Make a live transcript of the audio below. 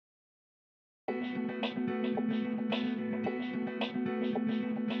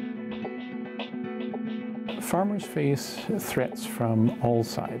Farmers face threats from all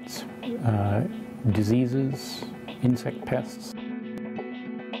sides, diseases, insect pests,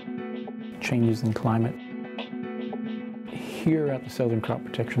 changes in climate. Here at the Southern Crop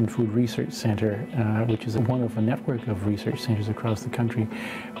Protection Food Research Centre, which is one of a network of research centres across the country,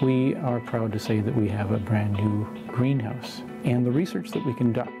 we are proud to say that we have a brand new greenhouse. And the research that we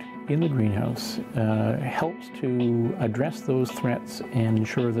conduct in the greenhouse helps to address those threats and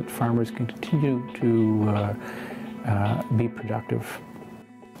ensure that farmers can continue to be productive.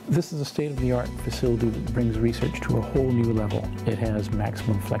 This is a state-of-the-art facility that brings research to a whole new level. It has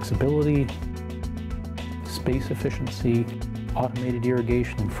maximum flexibility, space efficiency, automated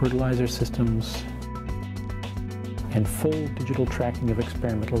irrigation and fertilizer systems, and full digital tracking of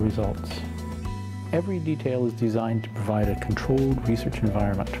experimental results. Every detail is designed to provide a controlled research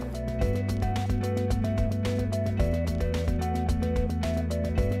environment.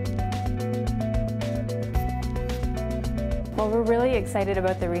 Well, we're really excited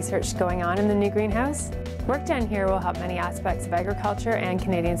about the research going on in the new greenhouse. Work done here will help many aspects of agriculture and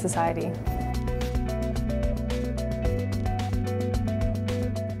Canadian society.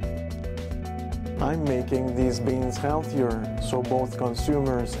 I'm making these beans healthier, so both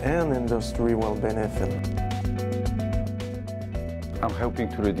consumers and industry will benefit. I'm helping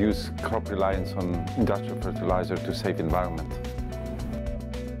to reduce crop reliance on industrial fertilizer to save environment.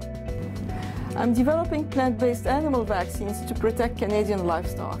 I'm developing plant-based animal vaccines to protect Canadian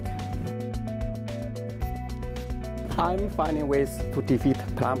livestock. I'm finding ways to defeat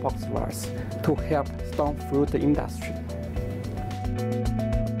Plum Pox virus to help stop fruit industry.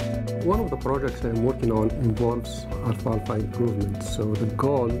 One of the projects I'm working on involves alfalfa improvement. So the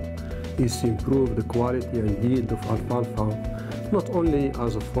goal is to improve the quality and yield of alfalfa, not only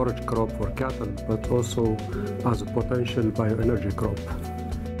as a forage crop for cattle, but also as a potential bioenergy crop.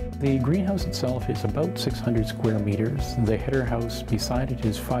 The greenhouse itself is about 600 square meters. The header house beside it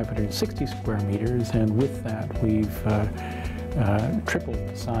is 560 square meters, and with that we've tripled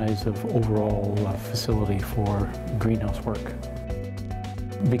the size of overall facility for greenhouse work.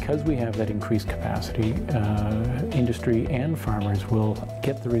 Because we have that increased capacity, industry and farmers will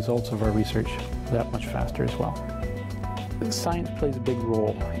get the results of our research that much faster as well. Science plays a big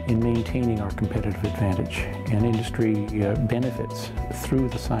role in maintaining our competitive advantage, and industry benefits through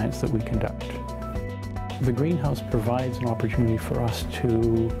the science that we conduct. The greenhouse provides an opportunity for us to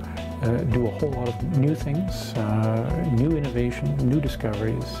do a whole lot of new things, new innovation, new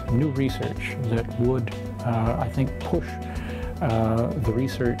discoveries, new research that would, I think, push the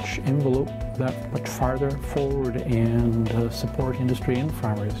research envelope that much farther forward and support industry and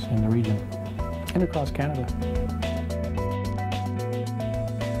farmers in the region and across Canada.